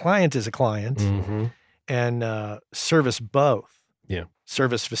her client as a client and service both. Yeah.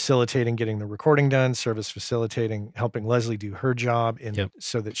 Service facilitating getting the recording done, service facilitating helping Leslie do her job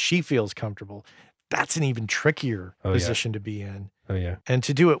so that she feels comfortable. That's an even trickier position to be in. Oh, yeah. And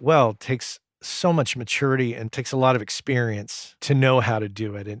to do it well takes so much maturity and takes a lot of experience to know how to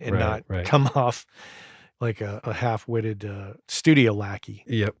do it and not come off like a half-witted studio lackey.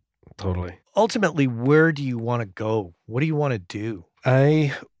 Yep, totally. Ultimately, where do you want to go? What do you want to do?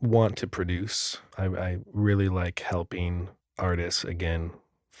 I want to produce. I really like helping artists, again,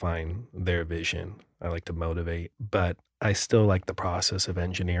 find their vision. I like to motivate, but I still like the process of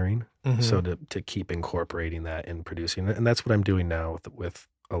engineering. So to keep incorporating that in producing. And that's what I'm doing now with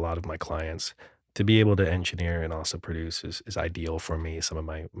a lot of my clients. To be able to engineer and also produce is ideal for me. Some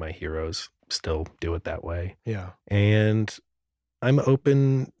of my heroes still do it that way. Yeah. And I'm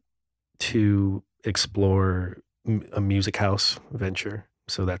open to explore a music house venture.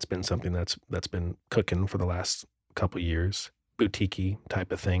 So that's been something that's been cooking for the last couple years. Boutique-y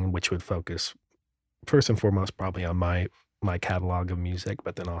type of thing, which would focus first and foremost probably on my catalog of music,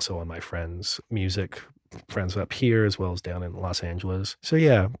 but then also on my friends' music, friends up here as well as down in Los Angeles. So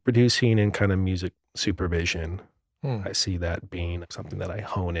yeah, producing and kind of music supervision. I see that being something that I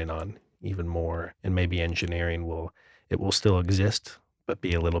hone in on even more, and maybe engineering will still exist, but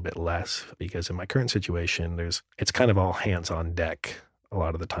be a little bit less, because in my current situation, it's kind of all hands on deck a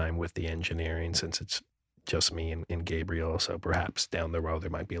lot of the time with the engineering, since it's just me and Gabriel. So perhaps down the road,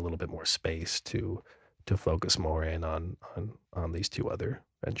 there might be a little bit more space to focus more in on these two other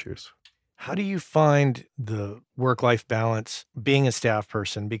ventures. How do you find the work-life balance being a staff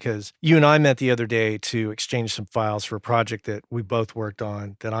person? Because you and I met the other day to exchange some files for a project that we both worked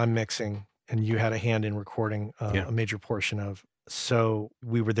on that I'm mixing, and you had a hand in recording a major portion of. So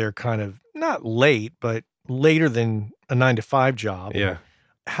we were there kind of not late, but later than a 9-to-5 job. Yeah.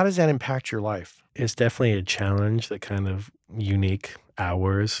 How does that impact your life? It's definitely a challenge, the kind of unique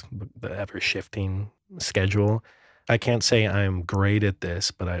hours, the ever-shifting schedule. I can't say I'm great at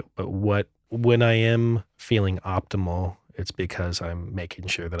this, but when I am feeling optimal, it's because I'm making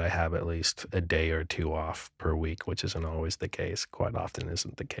sure that I have at least a day or two off per week, which isn't always the case, quite often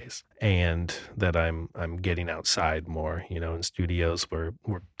isn't the case. And that I'm getting outside more, in studios we're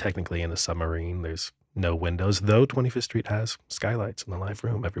technically in a submarine. There's no windows, though 25th Street has skylights in the live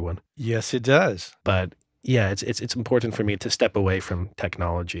room, everyone. Yes, it does. But yeah, it's important for me to step away from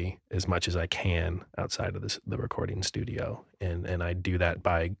technology as much as I can outside of the recording studio. And I do that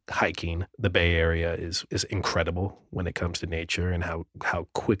by hiking. The Bay Area is incredible when it comes to nature and how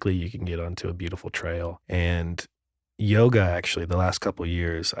quickly you can get onto a beautiful trail. And yoga, actually, the last couple of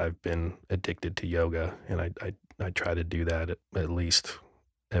years, I've been addicted to yoga. And I try to do that at least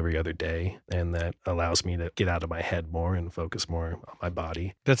every other day, and that allows me to get out of my head more and focus more on my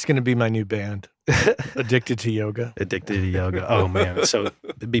body. That's going to be my new band, Addicted to Yoga. Addicted to Yoga. Oh man,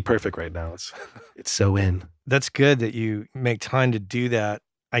 it'd be perfect right now. It's so in. That's good that you make time to do that.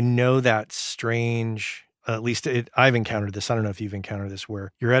 I know that's strange. At least I've encountered this. I don't know if you've encountered this,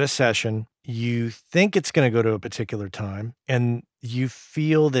 where you're at a session, you think it's going to go to a particular time, and you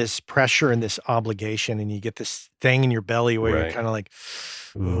feel this pressure and this obligation, and you get this thing in your belly where you're kind of like,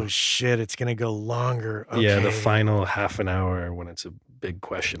 oh shit, it's going to go longer. Okay. Yeah, the final half an hour when it's a big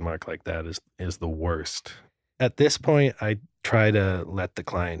question mark like that is the worst. At this point, I try to let the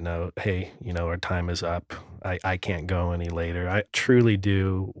client know, hey, our time is up. I can't go any later. I truly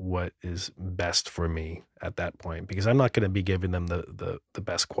do what is best for me at that point, because I'm not going to be giving them the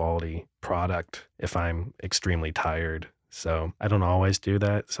best quality product if I'm extremely tired. So I don't always do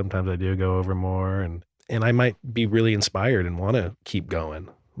that. Sometimes I do go over more, and I might be really inspired and want to keep going.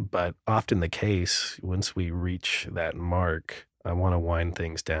 But often the case, once we reach that mark, I want to wind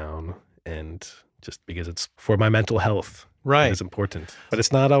things down, and just because it's for my mental health. Right. It's important, but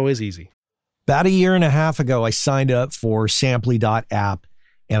it's not always easy. About a year and a half ago, I signed up for Samply.app,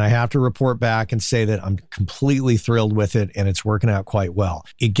 and I have to report back and say that I'm completely thrilled with it, and it's working out quite well.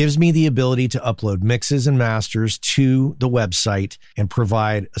 It gives me the ability to upload mixes and masters to the website and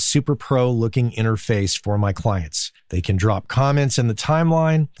provide a super pro looking interface for my clients. They can drop comments in the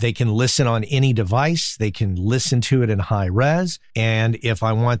timeline. They can listen on any device. They can listen to it in high res. And if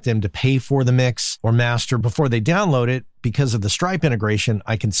I want them to pay for the mix or master before they download it, because of the Stripe integration,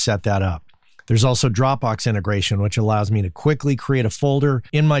 I can set that up. There's also Dropbox integration, which allows me to quickly create a folder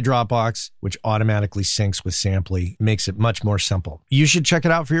in my Dropbox, which automatically syncs with Samply, makes it much more simple. You should check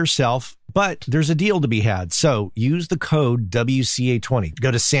it out for yourself. But there's a deal to be had. So use the code WCA20.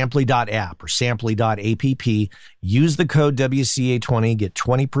 Go to Samply.app or Samply.app. Use the code WCA20, get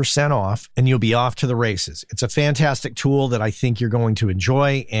 20% off, and you'll be off to the races. It's a fantastic tool that I think you're going to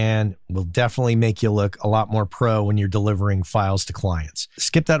enjoy and will definitely make you look a lot more pro when you're delivering files to clients.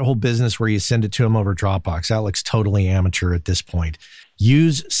 Skip that whole business where you send it to them over Dropbox. That looks totally amateur at this point.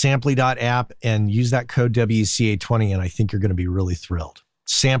 Use Samply.app and use that code WCA20, and I think you're going to be really thrilled.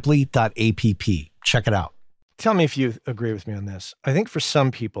 Samply.app. Check it out. Tell me if you agree with me on this. I think for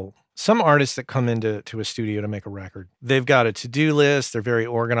some people, some artists that come into a studio to make a record, they've got a to-do list. They're very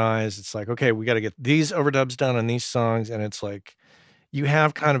organized. It's like, okay, we got to get these overdubs done on these songs. And it's like, you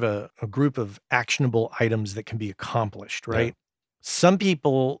have kind of a group of actionable items that can be accomplished, right? Yeah. Some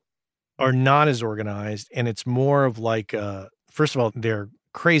people are not as organized, and it's more of like, first of all, they're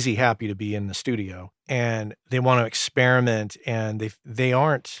crazy happy to be in the studio and they want to experiment, and they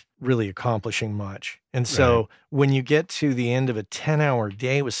aren't really accomplishing much. And so when you get to the end of a 10-hour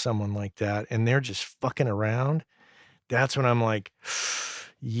day with someone like that and they're just fucking around, that's when I'm like,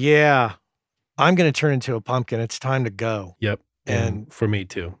 yeah, I'm going to turn into a pumpkin. It's time to go. Yep. And for me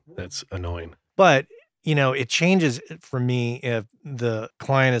too, that's annoying. But, you know, it changes for me if the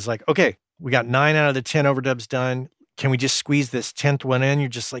client is like, okay, we got 9 out of the 10 overdubs done. Can we just squeeze this 10th one in? You're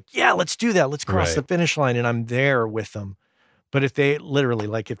just like, yeah, let's do that. Let's cross the finish line. And I'm there with them. But if they literally,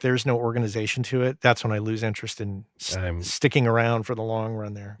 like, if there's no organization to it, that's when I lose interest in sticking around for the long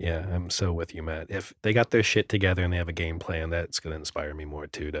run there. Yeah, I'm so with you, Matt. If they got their shit together and they have a game plan, that's going to inspire me more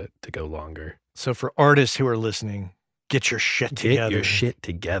too to go longer. So for artists who are listening, get your shit together. Get your shit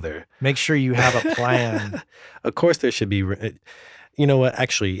together. Make sure you have a plan. Of course there should be... You know what?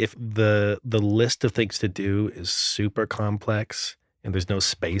 Actually, if the list of things to do is super complex and there's no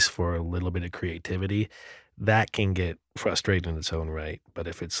space for a little bit of creativity, that can get frustrating in its own right. But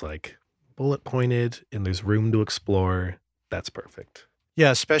if it's like bullet pointed and there's room to explore, that's perfect.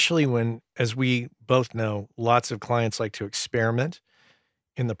 Yeah, especially when, as we both know, lots of clients like to experiment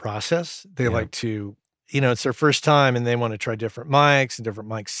in the process. They like to, you know, it's their first time and they want to try different mics and different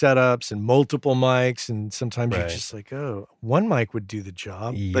mic setups and multiple mics. And sometimes you're just like, oh, one mic would do the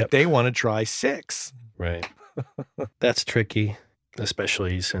job, but they want to try 6. Right. That's tricky,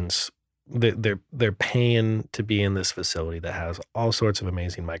 especially since they're paying to be in this facility that has all sorts of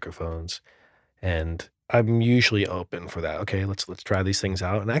amazing microphones. And I'm usually open for that. Okay, let's try these things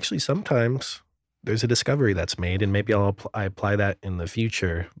out. And actually sometimes there's a discovery that's made, and maybe I apply that in the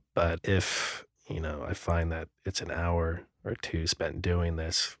future. But if, you know, I find that it's an hour or 2 spent doing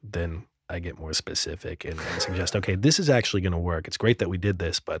this, then I get more specific and suggest, okay, this is actually going to work. It's great that we did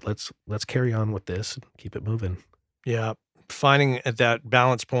this, but let's carry on with this and keep it moving. Yeah. Finding at that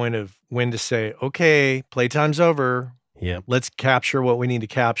balance point of when to say, okay, playtime's over. Yep. Let's capture what we need to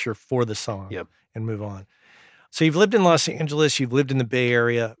capture for the song and move on. So you've lived in Los Angeles, you've lived in the Bay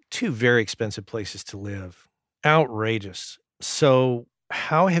Area, 2 very expensive places to live. Outrageous. So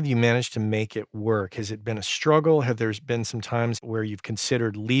how have you managed to make it work? Has it been a struggle? Have there been some times where you've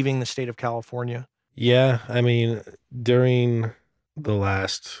considered leaving the state of California? Yeah. I mean, during the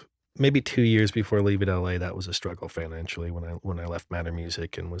last maybe 2 years before leaving LA, that was a struggle financially when I left Matter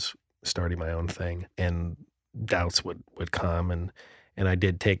Music and was starting my own thing, and doubts would come. And I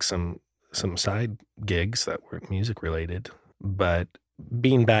did take some side gigs that weren't music related, but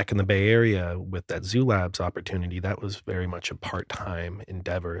being back in the Bay Area with that Zoo Labs opportunity, that was very much a part-time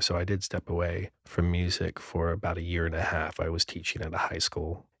endeavor. So I did step away from music for about 1.5 years. I was teaching at a high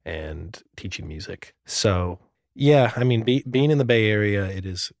school and teaching music. So yeah, I mean, being in the Bay Area, it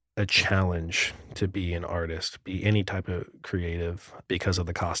is a challenge to be an artist, be any type of creative because of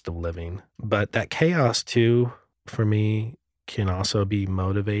the cost of living. But that chaos too, for me, can also be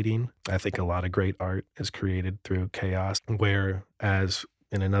motivating. I think a lot of great art is created through chaos, whereas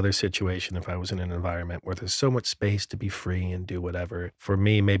in another situation, if I was in an environment where there's so much space to be free and do whatever, for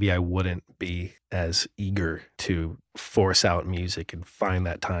me, maybe I wouldn't be as eager to force out music and find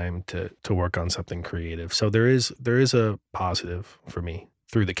that time to work on something creative. So there is a positive for me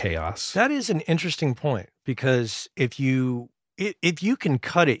through the chaos. That is an interesting point, because if you can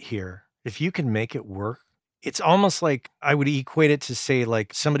cut it here, if you can make it work, it's almost like I would equate it to, say,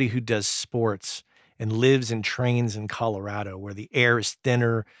 like somebody who does sports and lives and trains in Colorado, where the air is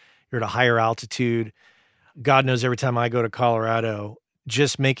thinner, you're at a higher altitude. God knows, every time I go to Colorado,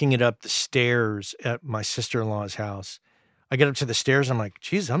 just making it up the stairs at my sister-in-law's house, I get up to the stairs, I'm like,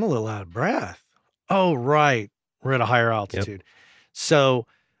 geez, I'm a little out of breath. Oh, right. We're at a higher altitude. Yep. So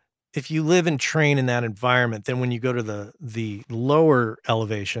if you live and train in that environment, then when you go to the lower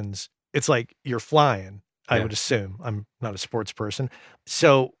elevations, it's like you're flying. I would assume. I'm not a sports person.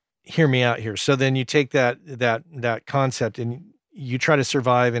 So hear me out here. So then you take that concept and you try to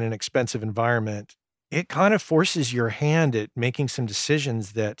survive in an expensive environment. It kind of forces your hand at making some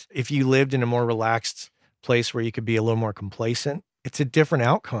decisions that if you lived in a more relaxed place where you could be a little more complacent, it's a different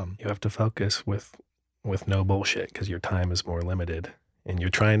outcome. You have to focus with no bullshit because your time is more limited and you're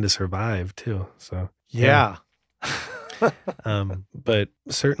trying to survive too. So yeah. But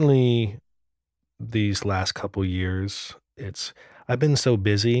certainly these last couple years, I've been so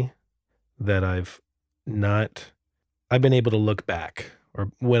busy that I've been able to look back,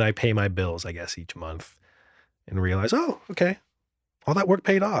 or when I pay my bills, I guess, each month and realize, oh, okay, all that work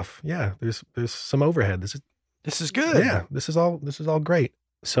paid off. Yeah, there's some overhead. This is good. Yeah, this is all great.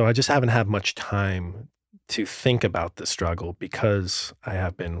 So I just haven't had much time to think about the struggle because I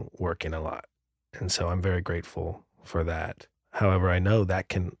have been working a lot. And so I'm very grateful for that. However, I know that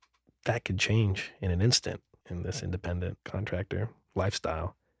can change in an instant in this independent contractor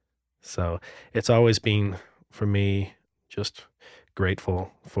lifestyle. So it's always been, for me, just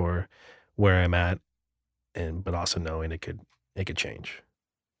grateful for where I'm at, but also knowing it could change.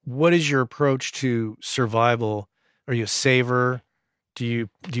 What is your approach to survival? Are you a saver? Do you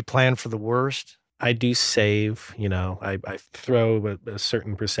plan for the worst? I do save, I throw a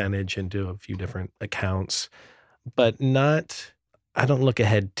certain percentage into a few different accounts, but I don't look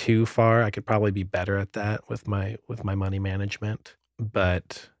ahead too far. I could probably be better at that with my money management.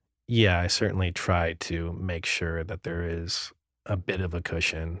 But yeah, I certainly try to make sure that there is a bit of a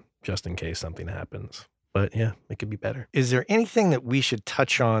cushion just in case something happens. But yeah, it could be better. Is there anything that we should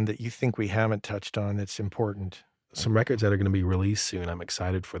touch on that you think we haven't touched on that's important? Some records that are going to be released soon. I'm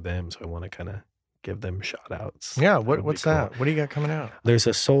excited for them. So I want to kind of give them shout outs. Yeah. What's that? Cool. What do you got coming out? There's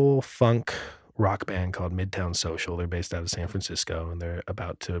a soul funk rock band called Midtown Social. They're based out of San Francisco, and they're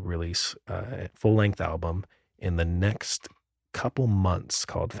about to release a full-length album in the next couple months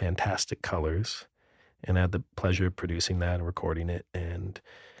called Fantastic Colors. And I had the pleasure of producing that and recording it. And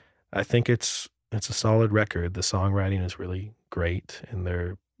I think it's a solid record. The songwriting is really great, and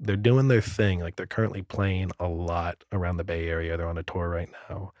they're doing their thing. Like, they're currently playing a lot around the Bay Area. They're on a tour right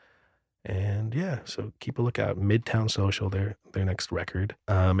now. And yeah, so keep a lookout. Midtown Social, their next record.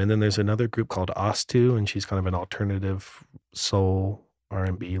 And then there's another group called Ostu, and she's kind of an alternative soul,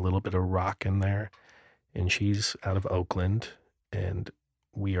 R&B, a little bit of rock in there. And she's out of Oakland, and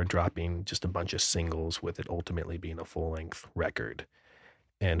we are dropping just a bunch of singles with it ultimately being a full-length record.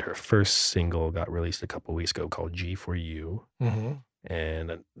 And her first single got released a couple weeks ago called G for You. Mm-hmm.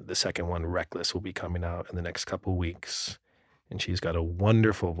 And the second one, Reckless, will be coming out in the next couple weeks. And she's got a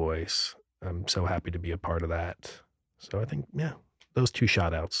wonderful voice. I'm so happy to be a part of that. So I think, yeah, those two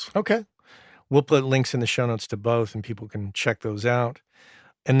shout outs. Okay. We'll put links in the show notes to both and people can check those out.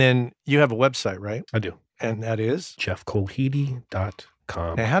 And then you have a website, right? I do. And that is?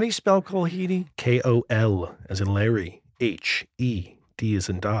 JeffColheedy.com. Now, how do you spell Colheedy? K-O-L as in Larry, H-E, D as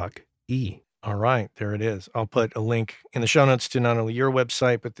in dog, E. All right, there it is. I'll put a link in the show notes to not only your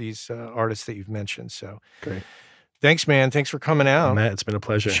website, but these artists that you've mentioned. So great. Thanks, man. Thanks for coming out. Matt, it's been a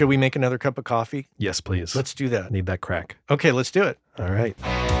pleasure. Should we make another cup of coffee? Yes, please. Let's do that. Need that crack. Okay, let's do it. All right.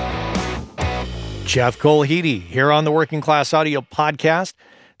 Jeff Colheedy here on the Working Class Audio Podcast.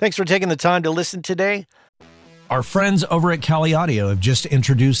 Thanks for taking the time to listen today. Our friends over at Cali Audio have just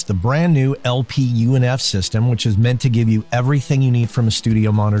introduced the brand new LP UNF system, which is meant to give you everything you need from a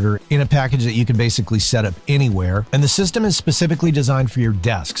studio monitor in a package that you can basically set up anywhere. And the system is specifically designed for your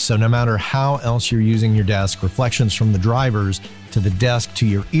desk. So no matter how else you're using your desk, reflections from the drivers to the desk to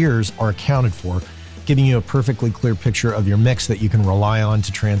your ears are accounted for, giving you a perfectly clear picture of your mix that you can rely on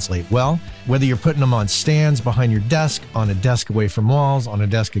to translate well. Whether you're putting them on stands behind your desk, on a desk away from walls, on a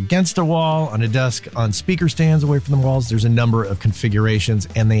desk against a wall, on a desk on speaker stands away from the walls, there's a number of configurations,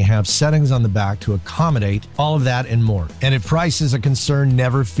 and they have settings on the back to accommodate all of that and more. And if price is a concern,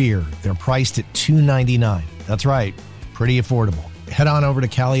 never fear. They're priced at $299. That's right, pretty affordable. Head on over to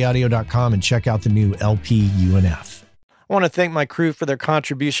CaliAudio.com and check out the new LP UNF. I want to thank my crew for their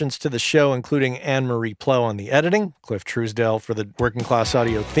contributions to the show, including Anne-Marie Plow on the editing, Cliff Truesdale for the Working Class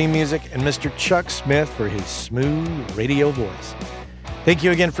Audio theme music, and Mr. Chuck Smith for his smooth radio voice. Thank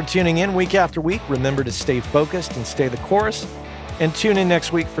you again for tuning in week after week. Remember to stay focused and stay the course, and tune in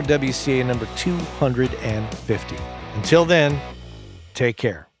next week for WCA number 250. Until then, take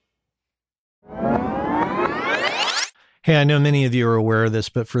care. Hey, I know many of you are aware of this,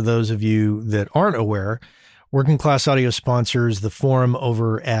 but for those of you that aren't aware, Working Class Audio sponsors the forum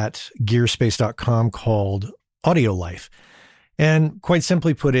over at gearspace.com called Audio Life. And quite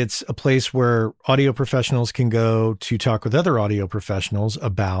simply put, it's a place where audio professionals can go to talk with other audio professionals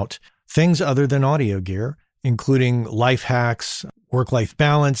about things other than audio gear. including life hacks, work-life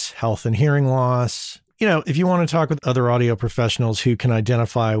balance, health and hearing loss. You know, if you want to talk with other audio professionals who can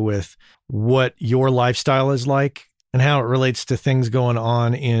identify with what your lifestyle is like and how it relates to things going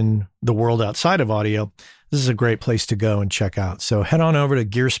on in the world outside of audio, this is a great place to go and check out. So head on over to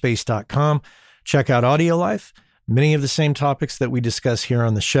gearspace.com, check out Audio Life, many of the same topics that we discuss here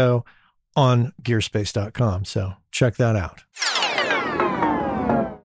on the show on gearspace.com. So check that out.